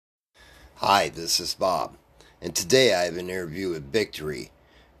Hi, this is Bob, and today I have an interview with Victory.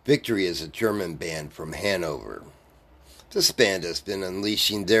 Victory is a German band from Hanover. This band has been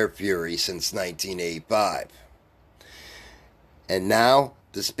unleashing their fury since 1985. And now,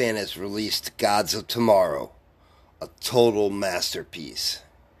 this band has released Gods of Tomorrow, a total masterpiece.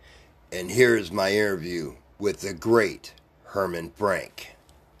 And here is my interview with the great Herman Frank.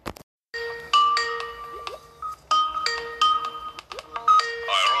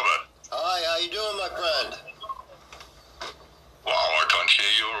 How you doing, my friend? Wow, I can't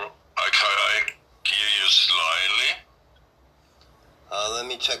hear you. I hear you slightly. Let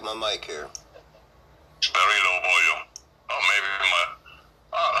me check my mic here. Very low volume. Oh, maybe my...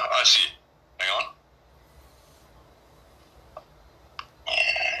 I see. Hang on.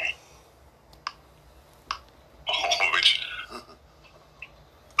 Oh, which...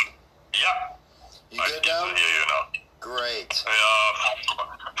 Yeah. You good now? I can hear you now. Great. Yeah,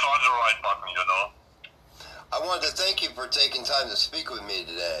 found the right button, you know. I wanted to thank you for taking time to speak with me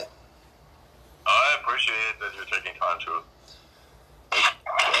today. I appreciate that you're taking time to.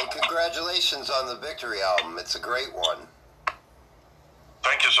 And congratulations on the Victory album. It's a great one.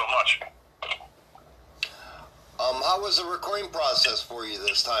 Thank you so much. How was the recording process for you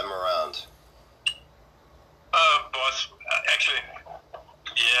this time around? Boss, actually,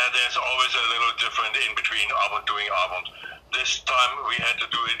 yeah, there's always a little different in between doing albums. This time we had to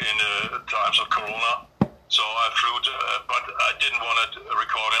do it in the times of Corona, so I flew to, but I didn't want to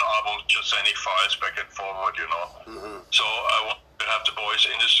record an album just sending files back and forward, you know. Mm-hmm. So I wanted to have the boys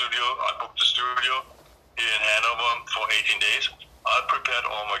in the studio. I booked the studio here in Hanover for 18 days. I prepared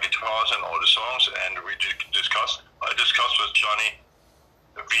all my guitars and all the songs, and we discussed. I discussed with Johnny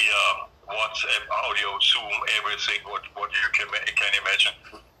via WhatsApp, audio, Zoom, everything what you can imagine,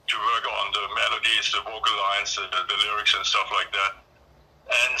 to work on the melodies, the vocal lines, the lyrics and stuff like that.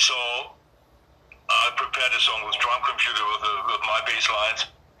 And so I prepared a song with drum computer with my bass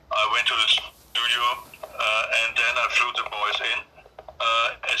lines. I went to the studio and then I flew the boys in.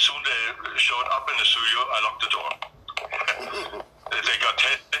 As soon as they showed up in the studio, I locked the door. They got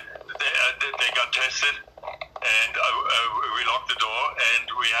tested. They got tested, and we locked the door, and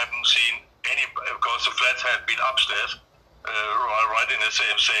we hadn't seen any, because the flats had been upstairs, right in the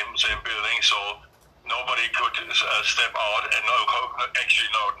same building, so nobody could step out, and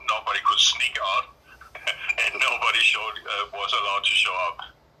nobody could sneak out, and nobody was allowed to show up.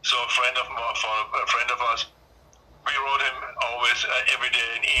 So a friend of us, we wrote him always every day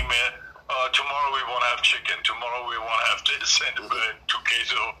an email. Tomorrow we want to have chicken. Tomorrow we want to have this, and 2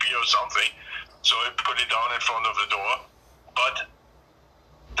 cases of beer or something. So I put it down in front of the door. But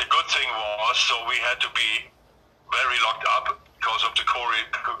the good thing was, so we had to be very locked up because of the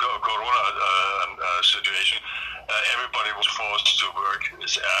Corona situation. Everybody was forced to work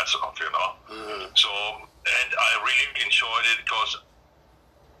his ass off, you know. Mm-hmm. So, and I really enjoyed it because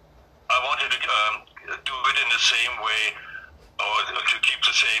I wanted to do it in the same way, or to keep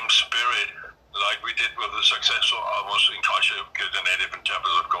the same spirit like we did with the successful albums in Culture, Kill the Native and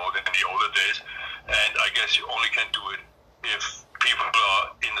Temples of God in the older days. And I guess you only can do it if people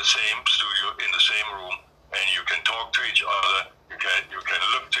are in the same studio, in the same room, and you can talk to each other, you can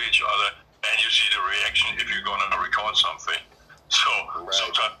look to each other, and you see the reaction if you're going to record something. So Right.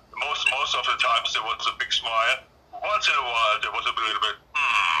 sometimes, most of the times there was a big smile. Once in a while there was a little bit,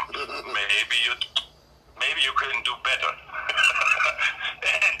 maybe you couldn't do better.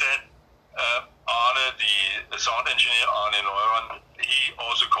 And then Arne, the sound engineer, Arne Neumann, he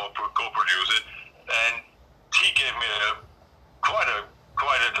also co-produced it, and he gave me quite a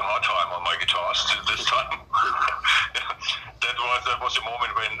hard time on my guitars this time. That was a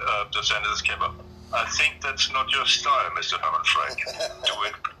moment when the sentence came up. I think that's not your style, Mr. Herman Frank. Do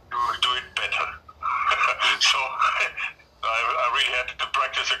it better. So I really had to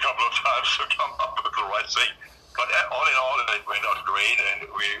practice a couple of times to come up with the right thing. But all in all, it went out great, and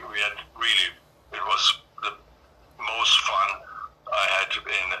we had really, it was the most fun I had in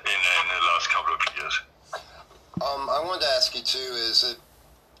the last couple of years. I wanted to ask you too, is it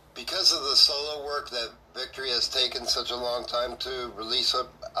because of the solo work that Victory has taken such a long time to release an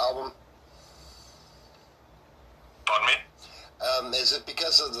album? Pardon me? Is it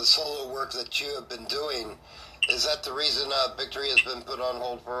because of the solo work that you have been doing? Is that the reason Victory has been put on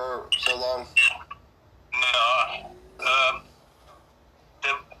hold for so long? No.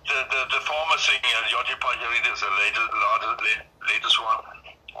 The former singer, Joti Pajarita, is the latest one.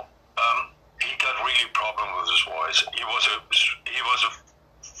 He got really problem with his voice. He was a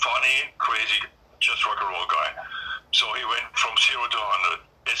funny, crazy, just rock and roll guy. So he went from 0 to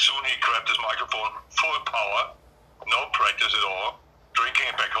 100. As soon he grabbed his microphone, full power, no practice at all, drinking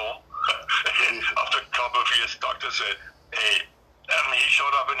it back home. said, hey, he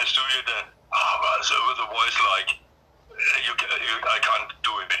showed up in the studio then, with a voice like, I can't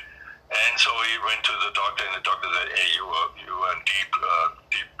do it. And so he went to the doctor, and the doctor said, hey, you are in deep,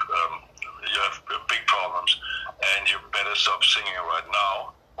 you have big problems, and you better stop singing right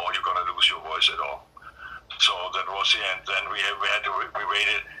now, or you're going to lose your voice at all. So that was the end. Then we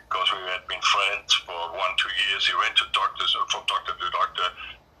waited, because we had been friends for 1-2 years. He went to doctors, from doctor to doctor,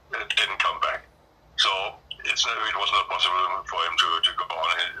 it didn't come back. So it was not possible for him to go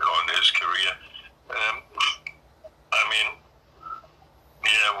on his career. I mean,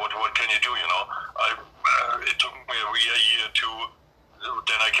 yeah, what can you do, you know? It took me a year or two.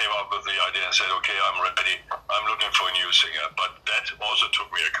 Then I came up with the idea and said, okay, I'm ready. I'm looking for a new singer. But that also took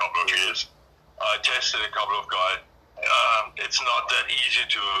me a couple of years. I tested a couple of guys. It's not that easy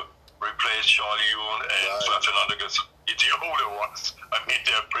to replace Charlie Yoon and Fernando Garcia, the older ones. I mean,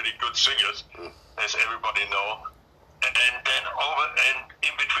 they're pretty good singers, as everybody know. And then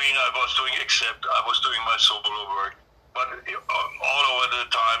in between, I was doing my solo work. But all over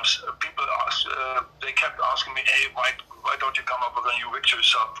the times, people they kept asking me, hey, why don't you come up with a new Victory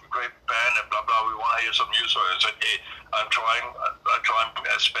song, great band, and blah, blah, we want to hear some new songs. I said, hey, I'm trying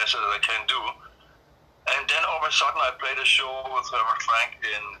as best as I can do. And then all of a sudden, I played a show with Herbert Frank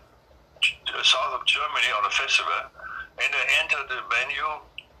in the south of Germany on a festival, and I entered the venue,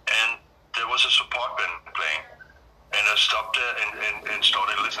 and there was a support band playing. And I stopped there and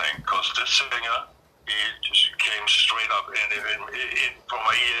started listening, because this singer, he just came straight up from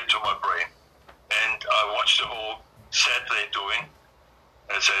my ear to my brain. And I watched the whole set they're doing,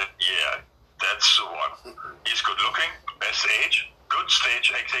 and I said, yeah, that's the one. He's good looking, best age, good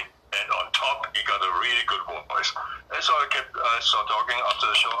stage acting, and on top, he got a really good voice. And so I started talking after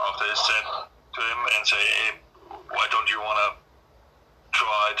the show, after his set, to him and say, hey, why don't you want to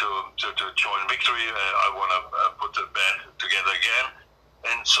try to join Victory? I want to put the band together again.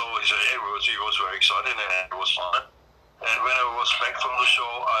 And so he said, hey, he was very excited, and it was fun. And when I was back from the show,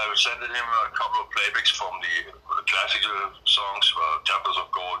 I sent him a couple of playbacks from the classical songs, Tablets of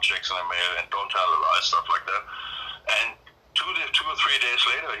Gold, Jackson and Mayer, and Don't Tell a Lie, stuff like that. And 2 or 3 days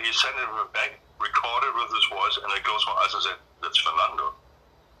later, he sent it back, recorded with his voice, and I closed my eyes and said, that's Fernando.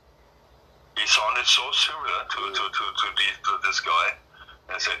 He sounded so similar to this guy.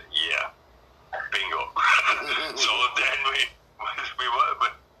 And I said, yeah, bingo. So then we were,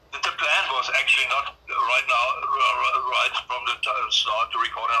 but the plan was actually not right from the start to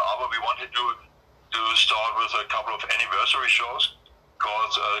record an album. We wanted to start with a couple of anniversary shows,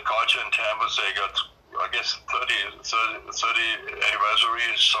 because Culture and Tambers, they got, I guess, 30 anniversary,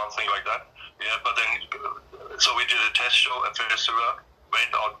 something like that. Yeah, but then, so we did a test show at festival,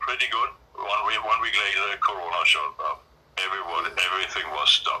 went out pretty good. One week later, Corona showed up. Everything was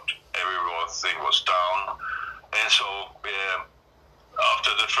stopped. Everything was down. And so,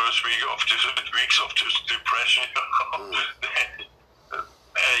 after the first weeks of depression,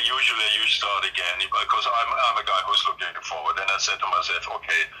 usually you start again, because I'm a guy who's looking forward. And I said to myself,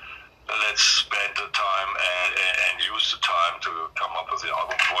 okay, let's spend the time and use the time to come up with the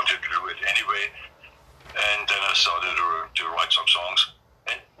album. I wanted to do it anyway. And then I started to write some songs.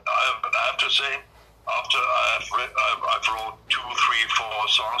 And I have to say, after I've wrote 2, 3, 4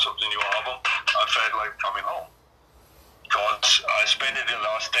 songs of the new album, I felt like coming home. Because I spent the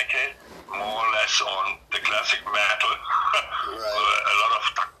last decade more or less on the classic metal. Right. A lot of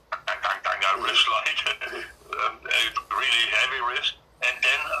riffs, like really heavy riffs. And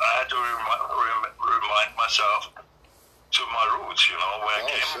then I had to remind myself to my roots, you know, where I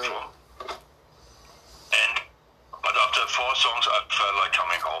came from. But after 4 songs, I felt like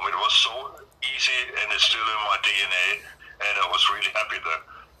coming home. It was so easy, and it's still in my DNA, and I was really happy there.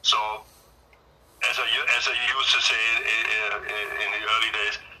 So, as I used to say in the early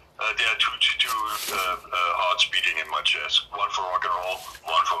days, there are two hearts beating in my chest. One for rock and roll,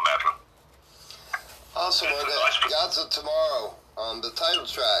 one for metal. Awesome. Gods of Tomorrow, the title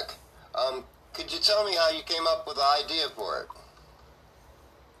track. Could you tell me how you came up with the idea for it?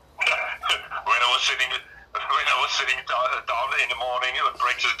 When I was sitting down in the morning,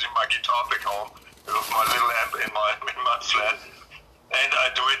 practicing my guitar back home with my little amp in my flat, and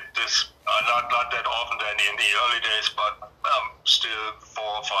I do it not that often than in the early days, but still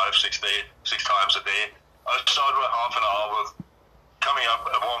 4, 5, 6 times a day. I start with half an hour with coming up,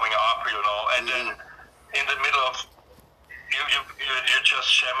 warming up, you know, and then in the middle of you just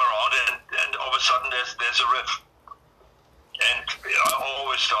sham around, and all of a sudden there's a riff. And I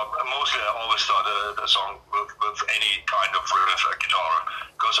always start the song with any kind of riff, a guitar,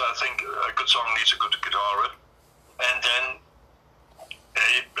 because I think a good song needs a good guitar riff. And then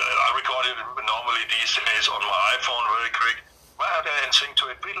I record it normally these days on my iPhone.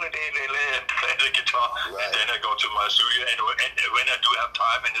 the guitar, Right. and then I go to my studio, and when I do have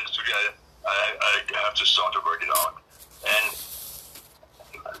time in the studio, I have to start to work it out. And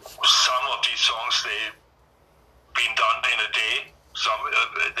some of these songs, they've been done in a day. Some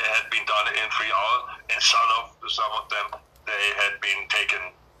they had been done in 3 hours, and some of them they had been taken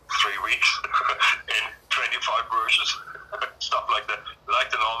 3 weeks in 25 versions, stuff like that, like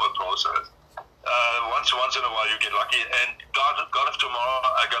the normal process. Once in a while you get lucky, and God of Tomorrow,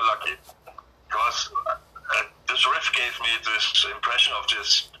 I got lucky because this riff gave me this impression of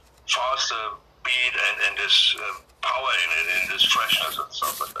this faster beat and this power in it, and this freshness and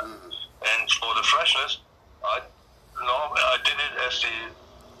stuff like that. And for the freshness, I did it as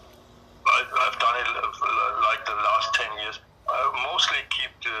I've done it like the last 10 years. I mostly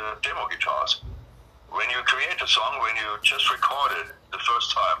keep the demo guitars. When you create a song, when you just record it the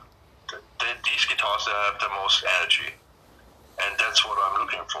first time, these guitars they have the most energy, and that's what I'm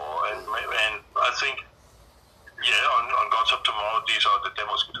looking for. And I think, on Gods of Tomorrow, these are the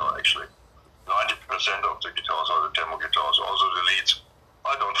demos guitar actually. 90% of the guitars are the demo guitars, also the leads.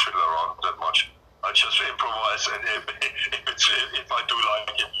 I don't fiddle around that much. I just improvise, and if I do like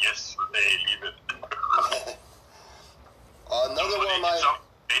it, yes, they leave it.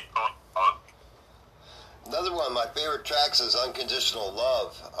 Another one of my favorite tracks is Unconditional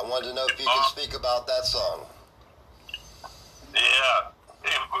Love. I wanted to know if you could speak about that song. Yeah.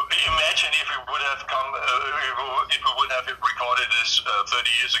 Imagine if we would have if we would have recorded this 30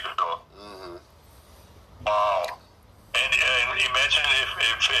 years ago. Mm-hmm. Wow. And imagine if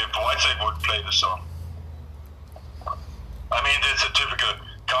Whiteside would play the song. I mean, it's a typical,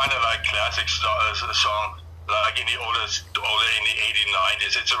 kind of like classic song, like in the older in the 80s,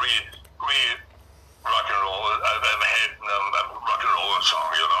 90s. It's a really rock and roll, rock and roll song,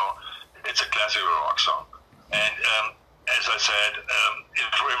 you know. It's a classic rock song. And as I said,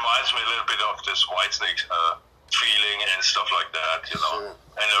 it reminds me a little bit of this Whitesnake feeling and stuff like that, you know. Sure.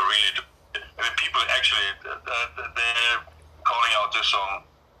 And I really do. I mean, people actually, they're calling out this song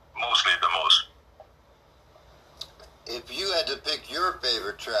mostly the most. If you had to pick your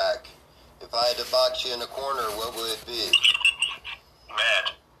favorite track, if I had to box you in a corner, what would it be?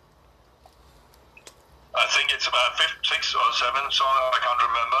 Mad. I think it's about 6 or 7 songs, I can't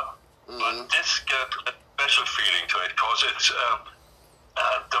remember. But this got a special feeling to it, because it's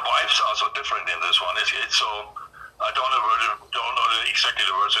the vibes are so different in this one. It's so, I don't know exactly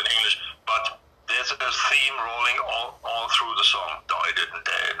the words in English, but there's a theme rolling all through the song.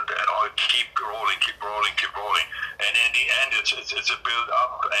 Or keep rolling. And in the end, it's a build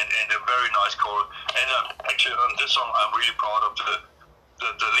up and a very nice chorus. And actually on this song, I'm really proud of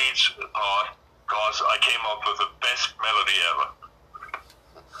the leads part, because I came up with the best melody ever.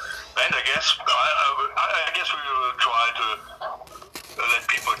 And I guess we will try to let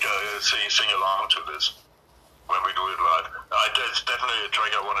people sing along to this when we do it live. It's definitely a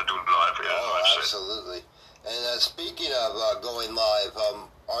track I want to do live. Yeah, Oh, absolutely. And speaking of going live,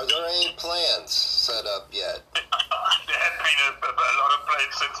 are there any plans set up yet? There have been a lot of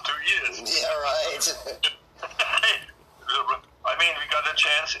plans since 2 years. Yeah, right. I mean, we got a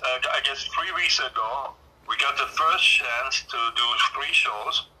chance, I guess 3 weeks ago, we got the first chance to do 3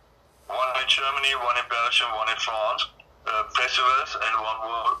 shows. One in Germany, one in Belgium, one in France, festivals, and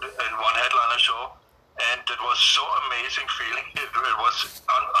one headliner show. And it was so amazing feeling. It was,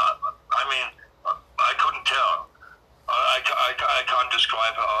 I mean, I couldn't tell. I can't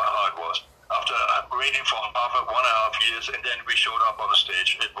describe how it was. After waiting for 1.5 years, and then we showed up on the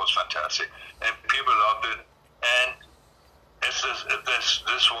stage. It was fantastic, and people loved it. And as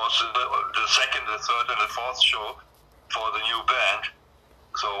this was the second, the third, and the fourth show for the new band,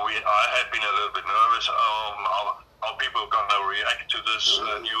 so I had been a little bit nervous how people are gonna react to this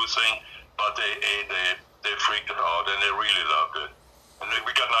new thing, but they freaked out and they really loved it. And then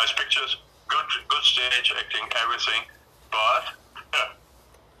we got nice pictures, good stage acting, everything, but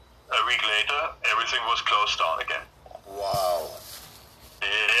a week later everything was closed down again. Wow.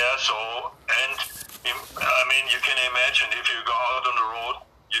 Yeah, so, and I mean, you can imagine if you go out on the road,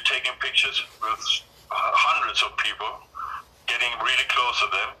 you're taking pictures with hundreds of people, getting really close to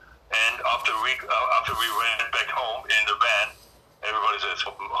them, and after we went back home in the van, everybody says,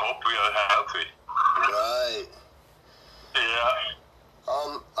 hope we are healthy. Right. Yeah.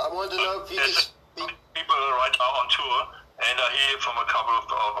 I wanted to know if you could speak. People are right now on tour, and I hear from a couple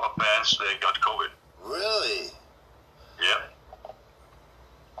of bands they got COVID. Really? Yeah.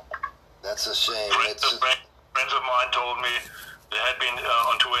 That's a shame. Friends of mine told me they had been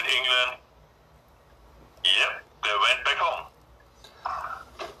on tour in England. Yep, they went back home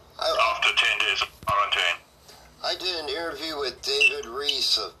after 10 days of quarantine. I did an interview with David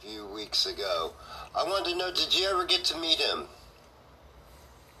Reese a few weeks weeks ago. I wanted to know, did you ever get to meet him?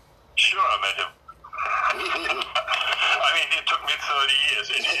 Sure, I met him. I mean, it took me 30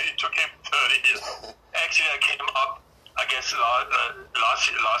 years. It took him 30 years. Actually, I came up, I guess,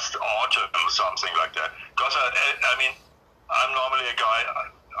 last autumn or something like that. Because I mean, I'm normally a guy.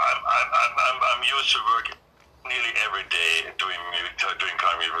 I'm used to work nearly every day doing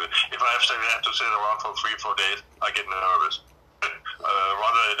kind of music. If I have to sit around for 3-4 days, I get nervous.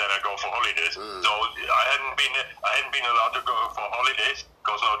 Rather than I go for holidays. So I hadn't been allowed to go for holidays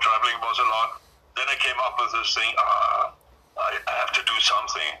because no traveling was allowed. Then I came up with this thing. I have to do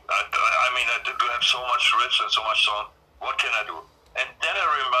something. I mean, I do have so much riffs and so much song. What can I do? And then I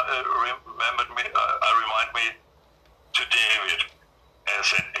remembered me. I remind me to David. And I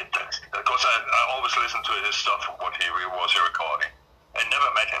said, because I always listened to his stuff, what he was recording, and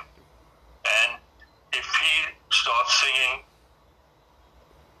never met him. And if he starts singing,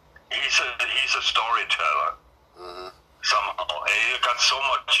 he's a storyteller somehow. And he got so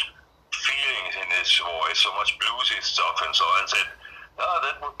much feelings in his voice, so much bluesy stuff, and so on. And said, "Oh,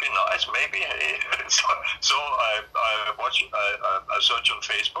 that would be nice, maybe." So I searched on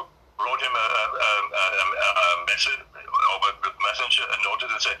Facebook, wrote him a message over the messenger, and noted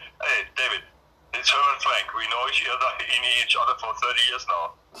and said, "Hey, David, it's Herman Frank. We know each other for 30 years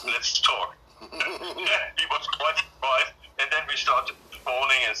now. Let's talk." He was quite surprised, and then we started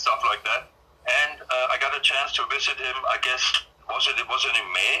phoning and stuff like that. And I got a chance to visit him. I guess was it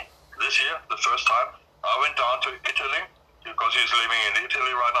in May this year, the first time. I went down to Italy because he's living in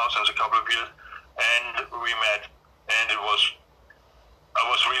Italy right now since a couple of years, and we met. And I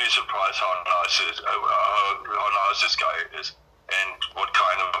was really surprised how nice this guy is, and what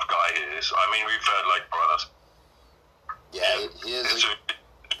kind of guy he is. I mean, we felt like brothers. Yeah, he is.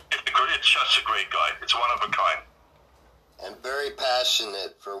 It's just a great guy. It's one of a kind. And very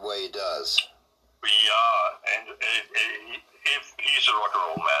passionate for what he does. Yeah, and if he's a rock and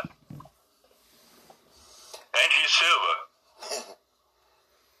roll man. And he's silver.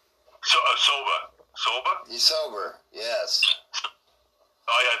 Sober? He's sober, yes.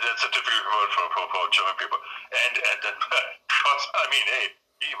 Oh yeah, that's a difficult word for German people. And because, I mean, hey,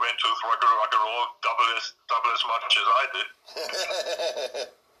 he went to rock and roll double as much as I did.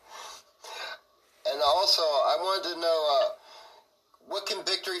 And also, I wanted to know, what can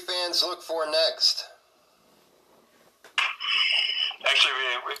Victory fans look for next? Actually,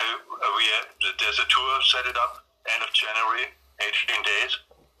 there's a tour set it up end of January, 18 days.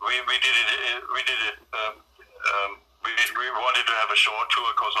 We wanted to have a short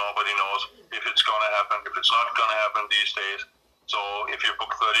tour because nobody knows if it's gonna happen, if it's not gonna happen these days. So if you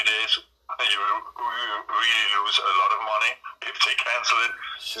book 30 days, you really lose a lot of money if they cancel it.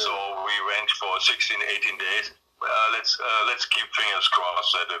 Sure. So we went for 16, 18 days. Let's keep fingers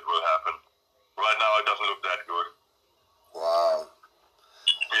crossed that it will happen. Right now, it doesn't look that good. Wow.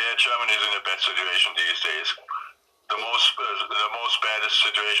 Yeah, Germany is in a bad situation these days. The most baddest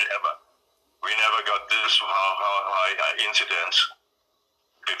situation ever. We never got this high incidents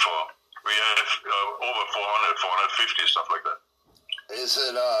before. We have over 400, 450, stuff like that. Is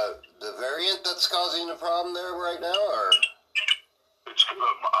it the variant that's causing the problem there right now, or? It's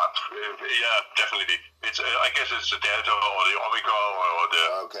yeah, definitely. It's I guess it's the Delta or the Omicron or the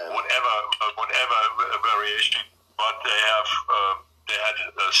whatever variation. But they had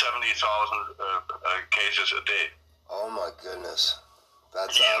 70,000 cases a day. Oh my goodness,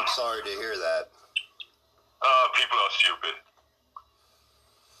 I'm sorry to hear that. People are stupid.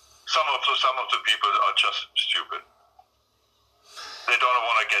 Some of the people are just stupid. They don't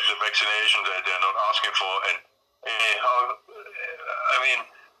want to get the vaccination that they're not asking for, and I mean,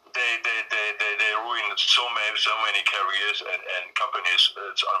 they ruined so many careers and companies.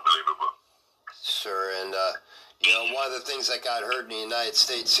 It's unbelievable. Sure, and one of the things that got heard in the United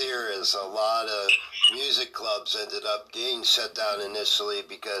States here is a lot of music clubs ended up getting shut down initially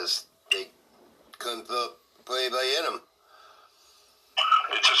because they couldn't put anybody in them.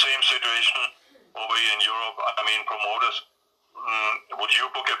 It's the same situation over here in Europe. I mean, promoters. Would you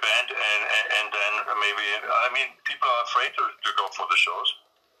book a band and then maybe? I mean, people are afraid to go for the shows.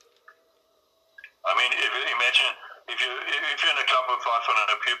 I mean, imagine if you're in a club with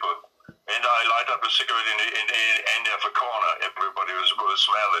 500 people and I light up a cigarette in the end of a corner, everybody will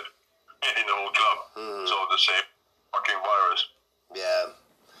smell it in the whole club. So the same fucking virus. Yeah,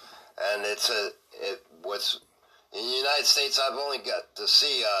 and what's in the United States, I've only got to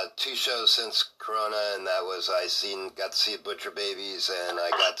see 2 shows since Corona, and that was got to see Butcher Babies, and I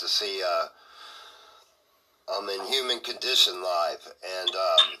got to see in Human Condition live, and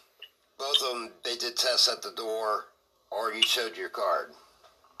both of them they did tests at the door, or you showed your card.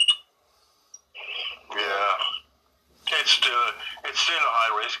 Yeah, it's still a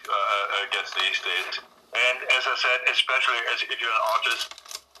high risk against these days. And as I said, especially as if you're an artist,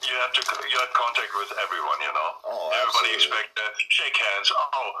 you have contact with everyone. You know, everybody expects shake hands.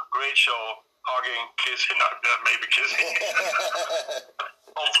 Oh, great show, hugging, kissing, not maybe kissing.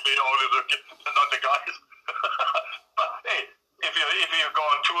 Hopefully, only not the guys. But hey, if you go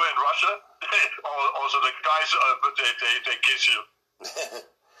on tour in Russia, also the guys they kiss you.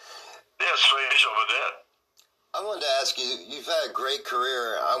 They're strange over there. I wanted to ask you, you've had a great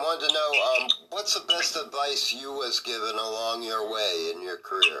career. I wanted to know, what's the best advice you was given along your way in your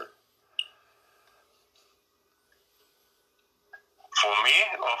career? For me,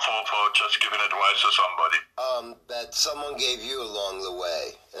 or for just giving advice to somebody? That someone gave you along the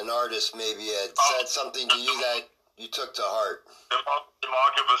way. An artist maybe had said something to you that you took to heart. The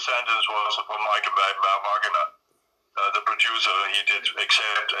remarkable sentence was from Michael Wagner, the producer. He did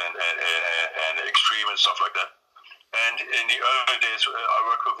Accept and Extreme and stuff like that. And in the early days, I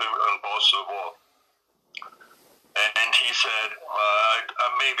worked with him on Balls to the Wall. And he said,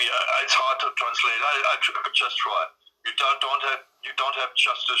 maybe it's hard to translate. I just try. You don't have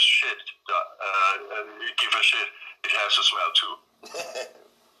just a shit. You give a shit. It has to smell too.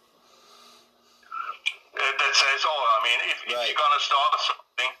 That says all. I mean, if you're gonna start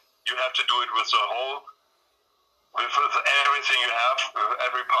something, you have to do it with the whole, with everything you have, with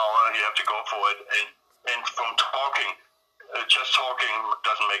every power. You have to go for it. And from talking, just talking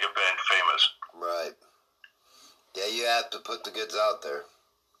doesn't make a band famous. Right. Yeah, you have to put the goods out there.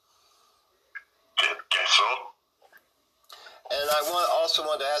 Guess so. And I also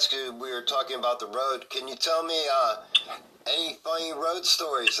wanted to ask you, we were talking about the road. Can you tell me any funny road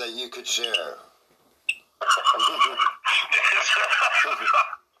stories that you could share?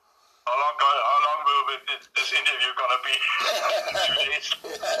 How long will this interview gonna be? 2 days.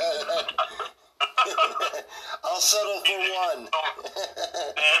 I'll settle for one.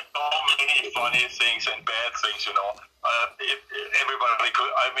 There's so many funny things and bad things, you know. If everybody could,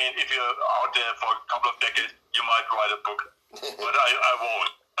 I mean, if you're out there for a couple of decades, you might write a book, but I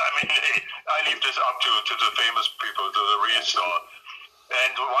won't. I mean, I leave this up to the famous people, to the real star.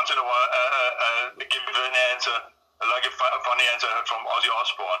 And once in a while, give an answer, like a funny answer I heard from Ozzy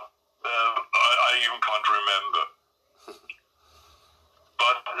Osbourne. I even can't remember.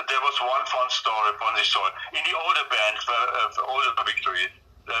 But there was one funny story. In the older band, older Victory,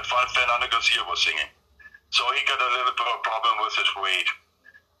 Fernando Garcia was singing. So he got a little bit of a problem with his weight,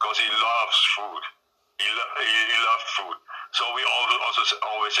 because he loves food. He loved food. So we also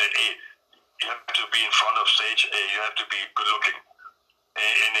always said, hey, you have to be in front of stage, you have to be good looking,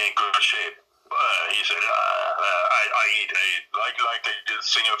 in a good shape. He said, I eat like the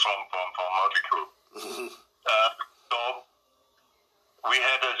singer from Motley Crue. So we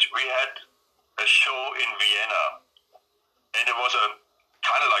had a show in Vienna, and it was a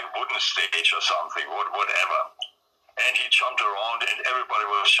kind of like wooden stage or something, whatever. And he jumped around, and everybody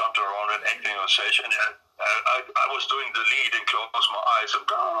was jumping around and acting on stage. And I was doing the lead and closed my eyes and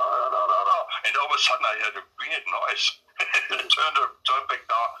and all of a sudden I heard a weird noise. turned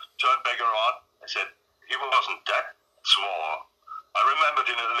back around. I said, he wasn't that small. I remembered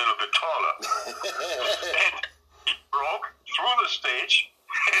him a little bit taller. And he broke through the stage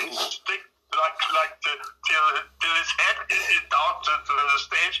and stick till his head down to the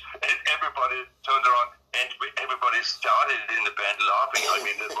stage, and everybody turned around, and everybody started in the band laughing. I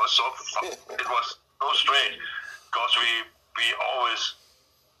mean, it was so strange, because we always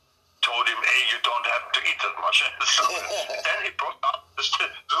told him, hey, you don't have to eat that much. So then he broke up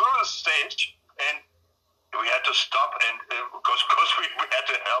through the stage, and we had to stop, and because we had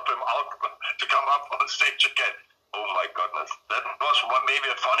to help him out to come up on stage again. Oh my goodness, that was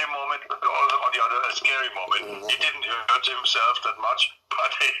maybe a funny moment, or the other a scary moment. He didn't hurt himself that much,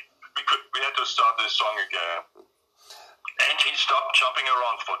 but we had to start this song again, and he stopped jumping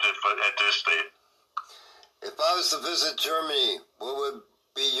around at this stage. If I was to visit Germany, what would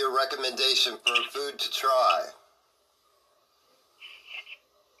be your recommendation for food to try?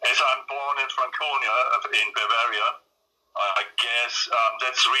 As I'm born in Franconia, in Bavaria, I guess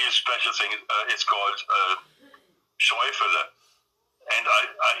that's a really special thing. It's called Schäufele, and I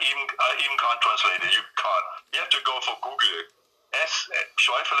even can't translate it. You can't. You have to go for Google.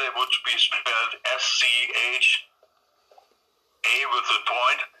 Schäufele would be spelled SCHA with a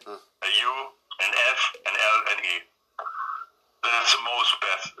point, a U, an F, an L, and E. That's the most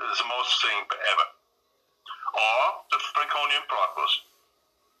thing ever. Or the Franconian bratwurst.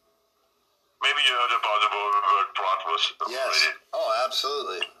 Maybe you heard about the word bratwurst. Yes. Already. Oh,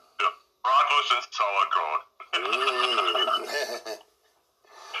 absolutely. Yeah. Bratwurst and sauerkraut.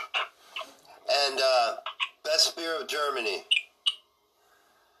 And best beer of Germany.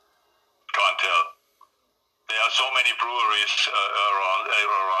 Can't tell. There are so many breweries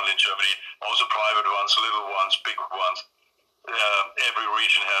around in Germany. Also private ones, little ones, big ones. Every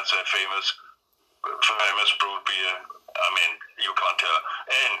region has their famous brewed beer. I mean, you can't tell.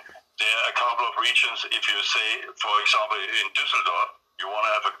 And there are a couple of regions. If you say, for example, in Düsseldorf, you want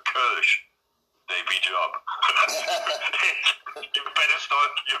to have a Kölsch, they beat you up. You better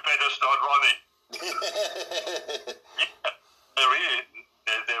start running.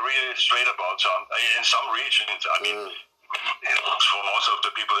 They're really straight about some. In some regions, I mean, for most of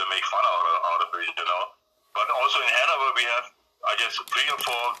the people, they make fun out of it, you know. But also in Hanover, we have, I guess, 3 or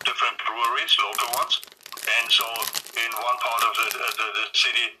 4 different breweries, local ones. And so in one part of the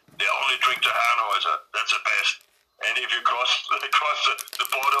city, they only drink the Hanhäuser. That's the best. And if you cross the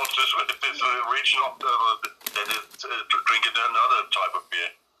border of this region, then it's drinking another type of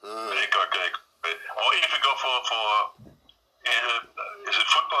beer. Or if you go for is it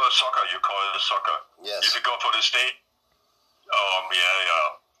football or soccer? You call it soccer. Yes. If you go for the state,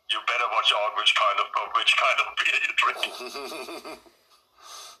 you better watch out which kind of beer you drink.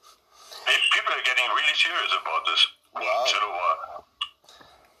 People are getting really serious about this. Wow.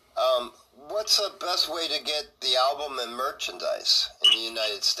 What's the best way to get the album and merchandise in the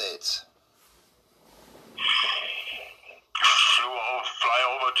United States? Fly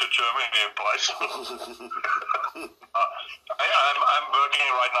over to Germany and buy some. I'm working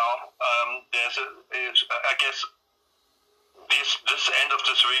right now. I guess this end of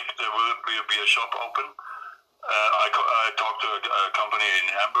this week there will be a shop open. I talked to a company in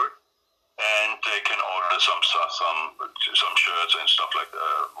Hamburg, and they can order some shirts and stuff like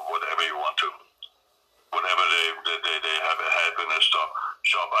that, whatever you want to, whatever they have in their shop.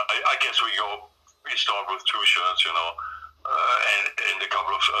 I guess we start with 2 shirts, you know, and a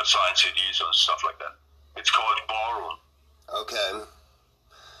couple of signed CDs and stuff like that. It's called Ballroom. Okay.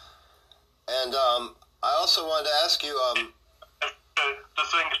 And I also wanted to ask you. The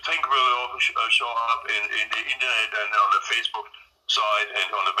thing will show up in the internet and on the Facebook side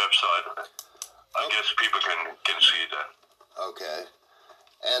and on the website. I guess people can see that. Okay.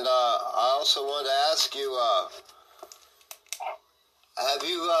 And I also wanted to ask you, have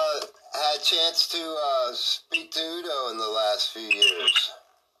you had a chance to speak to Udo in the last few years?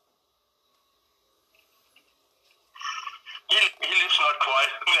 He lives not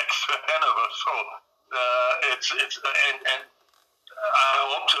quite next to Hanover, so it's and I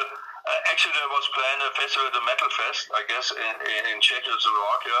hope to. Actually, there was planned a festival, the Metal Fest, I guess, in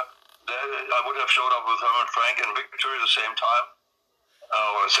Czechoslovakia. I would have showed up with Herman Frank and Victory the same time,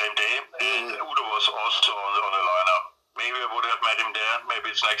 or the same day, and Udo was also on the lineup. Maybe I would have met him there.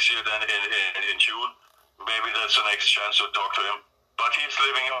 Maybe it's next year then in June. Maybe that's the next chance to talk to him. But he's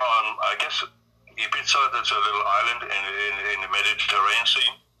living on, I guess, Ibiza. That's a little island in the Mediterranean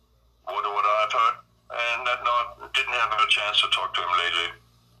Sea. What I've heard, and didn't have a chance to talk to him lately.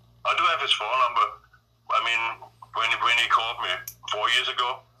 I do have his phone number. I mean, when he called me 4 years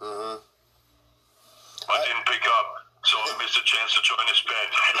ago, I didn't pick up, so I missed a chance to join his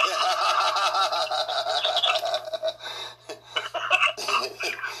band.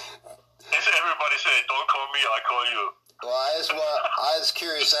 As everybody say, don't call me, I call you. Well, I was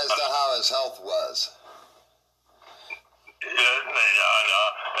curious as to how his health was.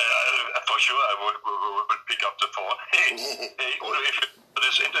 For sure I would pick up the phone. Hey, Udo, if you do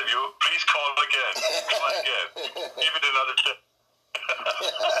this interview, please call again. Try again. Give it another chance.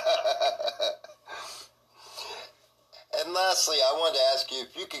 And lastly, I wanted to ask you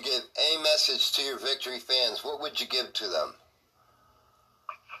if you could give a message to your Victory fans, what would you give to them?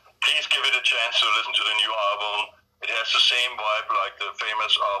 Please give it a chance to listen to the new album. It has the same vibe like the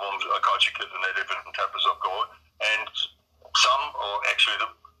famous album Akachi Kid and Native and Tempest of Gold. And some, or actually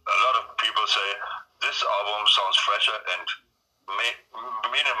a lot of people say, this album sounds fresher and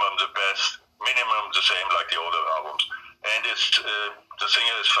minimum the best, minimum the same like the older albums. And it's the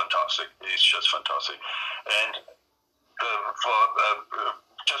singer is fantastic. He's just fantastic. And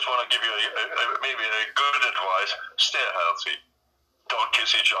just want to give you maybe a good advice: stay healthy. Don't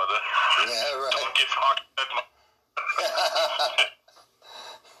kiss each other. Yeah, right. Don't give hugs.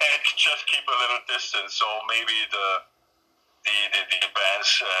 And just keep a little distance. So maybe the bands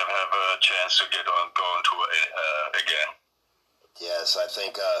have a chance to get on going to again. Yes, I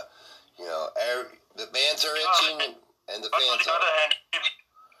think the bands are itching and the fans are.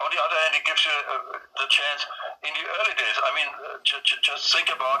 On the other hand, it gives you the chance. In the early days, I mean, just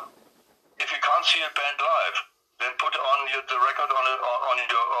think about if you can't see a band live, then put on the record on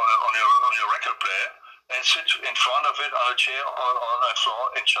your record player and sit in front of it on a chair or on a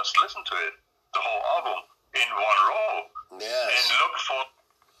floor and just listen to it. the whole album in one row Yes. and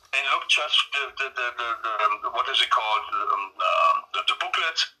look just the what is it called, the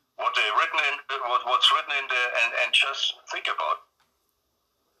booklets, what they written in, what's written in there, and just think about,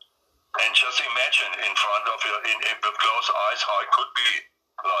 and just imagine in front of you, with closed eyes, how it could be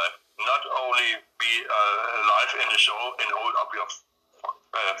live. Not only be live in the show and hold up your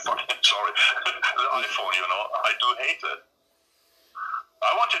sorry, the iPhone. You know, I do hate that.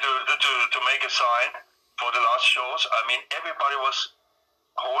 I wanted to make a sign for the last shows. I mean, everybody was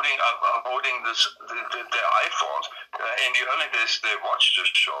holding their iPhones. In the early days, they watched the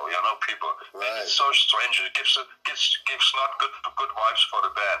show. You know, people. Right. And it's so strange. It gives not good vibes for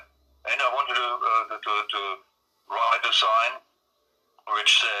the band. And I wanted to write a sign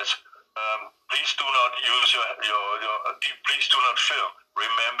which says, "Please do not use your please do not film.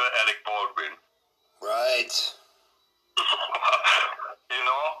 Remember Alec Baldwin." Right. You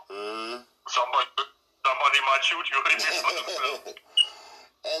know, somebody might shoot you if you want to film.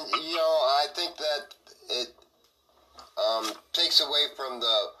 And, you know, I think that it takes away from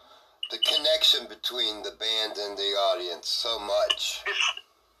the connection between the band and the audience so much.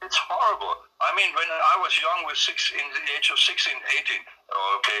 It's horrible. I mean, when I was young, in the age of 16, 18,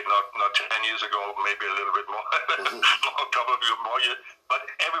 okay, not 10 years ago, maybe a little bit more, a couple of more years, but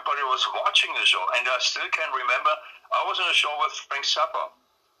everybody was watching the show, and I still can remember, I was in a show with Frank Zappa.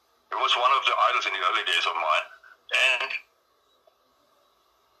 It was one of the idols in the early days of mine, and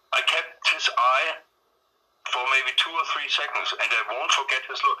I kept his eye for maybe 2 or 3 seconds, and I won't forget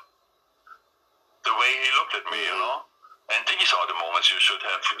his look. The way he looked at me, you know. And these are the moments you should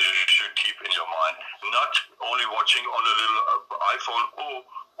keep in your mind. Not only watching on a little iPhone.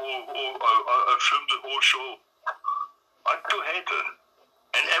 I filmed the whole show. I do hate it,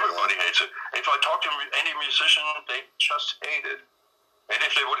 and everybody hates it. If I talk to any musician, they just hate it. And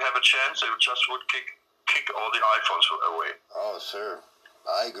if they would have a chance, they would kick all the iPhones away. Oh, sure.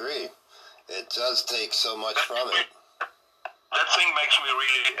 I agree. It does take so much from it. That thing makes me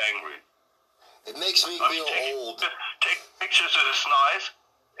really angry. It makes me feel old. Take pictures is nice.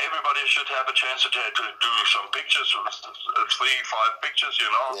 Everybody should have a chance to do some pictures, 3, 5 pictures, you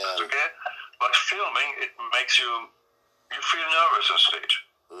know, Yeah. that's okay. But filming, it makes you feel nervous on stage.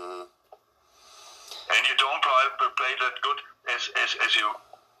 Mm-hmm. And you don't play that good as you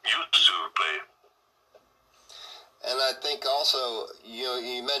used to play. And I think also, you know,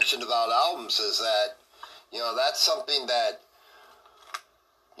 you mentioned about albums is that, you know, that's something that,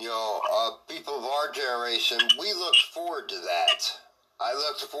 you know, people of our generation, we look forward to that. I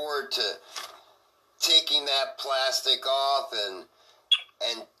look forward to taking that plastic off and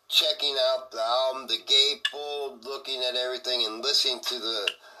checking out the album, the gatefold, looking at everything and listening to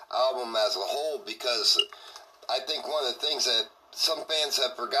the album as a whole, because I think one of the things that some fans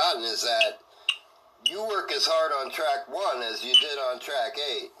have forgotten is that you work as hard on track 1 as you did on track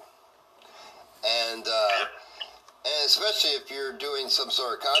 8. And especially if you're doing some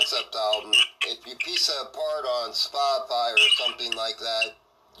sort of concept album, if you piece it apart on Spotify or something like that,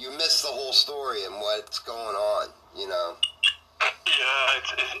 you miss the whole story and what's going on, you know. Yeah,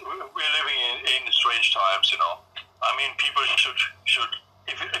 we're living in strange times, you know. I mean, people should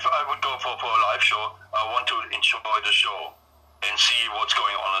if I would go for a live show, I want to enjoy the show and see what's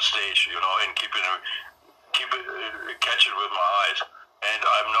going on stage, you know, and catch it with my eyes. And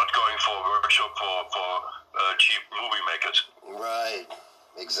I'm not going for a workshop for cheap movie makers. Right,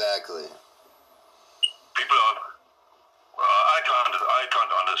 exactly. People are, I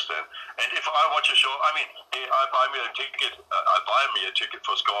can't understand. And if I watch a show, I mean, I buy me a ticket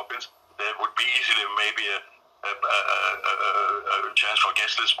for Scorpions. There would be easily maybe a chance for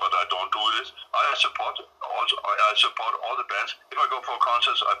guest list, but I don't do this. I support all the bands. If I go for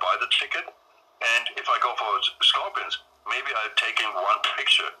concerts, I buy the ticket, and if I go for Scorpions, maybe I've taken one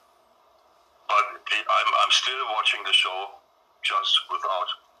picture, but I'm still watching the show just without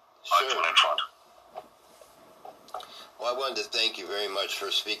iPhone in front. Well, I wanted to thank you very much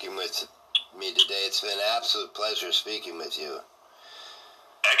for speaking with me today. It's been an absolute pleasure speaking with you.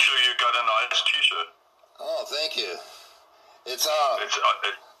 Actually, you got a nice T-shirt. Oh, thank you. It's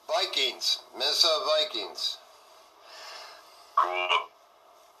Vikings, Minnesota Vikings. Cool.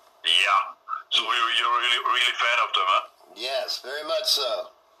 Yeah. So you're really fan of them, huh? Yes, very much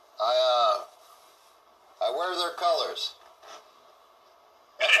so. I wear their colors.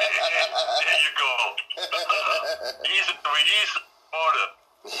 There you go. He's the order.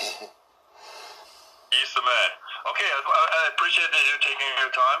 He's the man. Okay, I appreciate that you're taking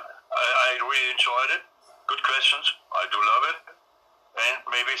your time. I really enjoyed it. Good questions. I do love it. And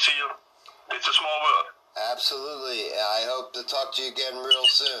maybe see you. It's a small world. Absolutely. I hope to talk to you again real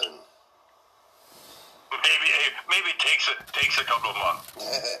soon. Maybe it takes a couple of months.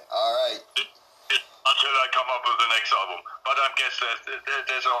 All right. Until I come up with the next album. But I guess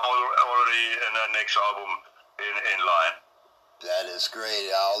there's already a next album in line. That is great.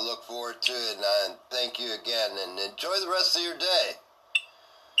 I'll look forward to it, and thank you again, and enjoy the rest of your day.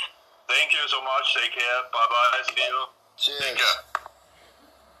 Thank you so much. Take care. Bye-bye. See you. Cheers. Take care.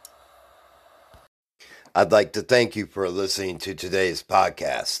 I'd like to thank you for listening to today's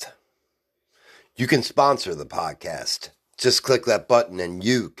podcast. You can sponsor the podcast. Just click that button and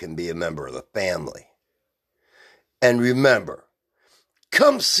you can be a member of the family. And remember,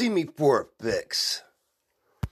 come see me for a fix.